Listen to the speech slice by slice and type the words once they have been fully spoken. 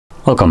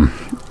Welcome.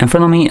 In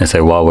front of me is a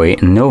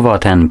Huawei Nova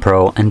 10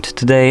 Pro, and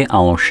today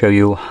I'll show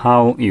you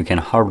how you can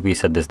hard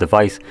reset this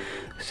device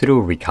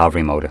through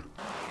recovery mode.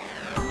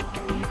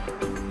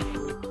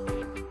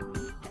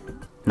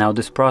 Now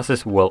this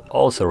process will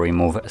also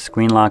remove a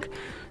screen lock,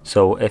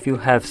 so if you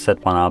have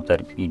set one up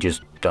that you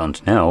just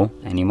don't know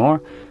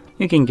anymore,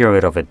 you can get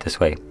rid of it this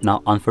way.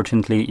 Now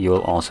unfortunately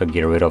you'll also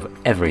get rid of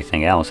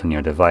everything else on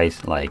your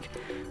device, like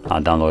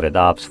downloaded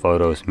apps,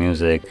 photos,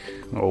 music,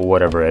 or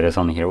whatever it is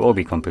on here will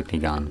be completely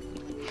gone.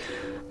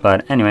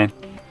 But anyway,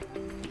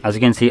 as you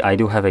can see, I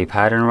do have a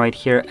pattern right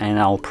here, and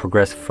I'll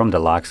progress from the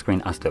lock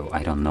screen as though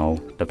I don't know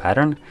the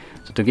pattern.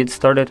 So to get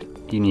started,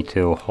 you need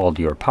to hold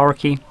your power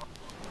key.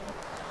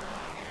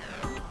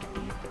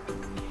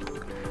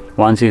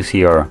 Once you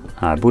see your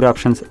boot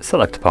options,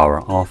 select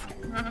power off.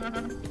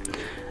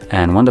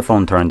 And when the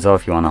phone turns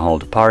off, you want to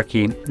hold power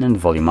key and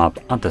volume up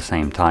at the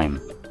same time.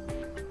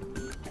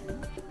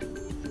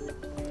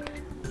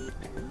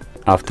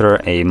 After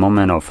a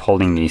moment of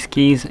holding these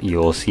keys, you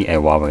will see a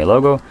Huawei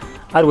logo,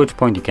 at which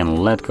point you can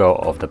let go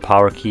of the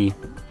power key,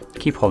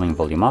 keep holding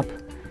volume up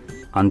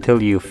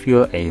until you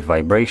feel a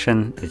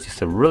vibration. It's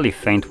just a really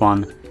faint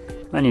one.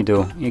 When you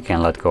do, you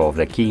can let go of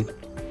the key.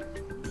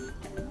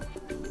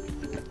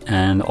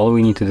 And all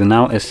we need to do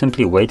now is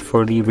simply wait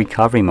for the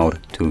recovery mode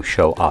to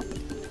show up.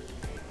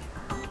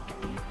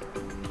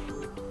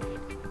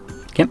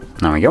 Okay,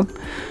 there we go.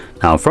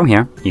 Now from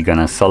here, you're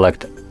gonna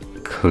select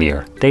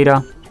clear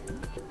data,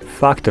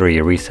 factory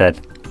reset,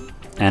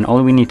 and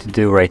all we need to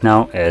do right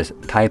now is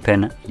type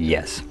in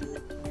yes,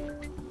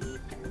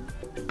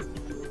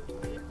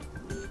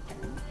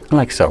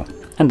 like so,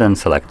 and then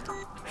select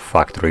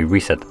factory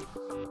reset.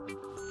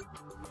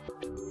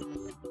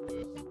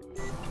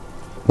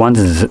 Once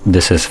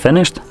this is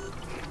finished,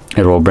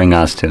 it will bring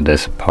us to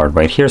this part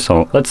right here,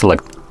 so let's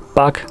select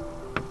back,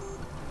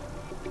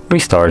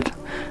 restart.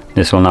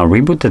 This will now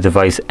reboot the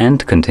device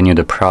and continue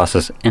the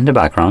process in the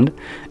background.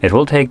 It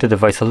will take the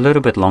device a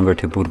little bit longer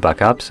to boot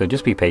back up, so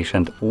just be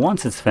patient.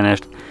 Once it's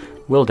finished,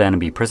 we'll then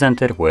be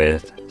presented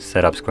with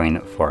setup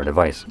screen for our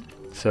device.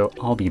 So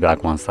I'll be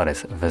back once that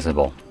is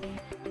visible.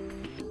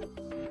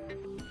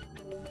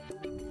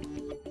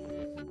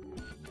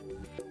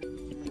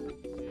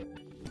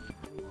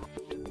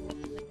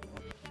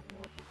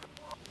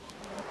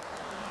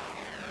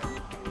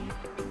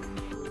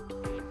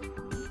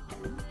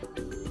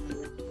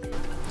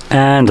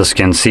 And as you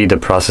can see, the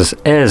process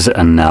is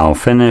now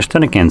finished,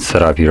 and you can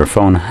set up your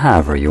phone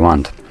however you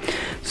want.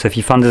 So if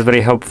you found this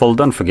very helpful,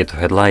 don't forget to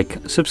hit like,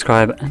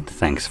 subscribe, and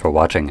thanks for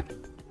watching.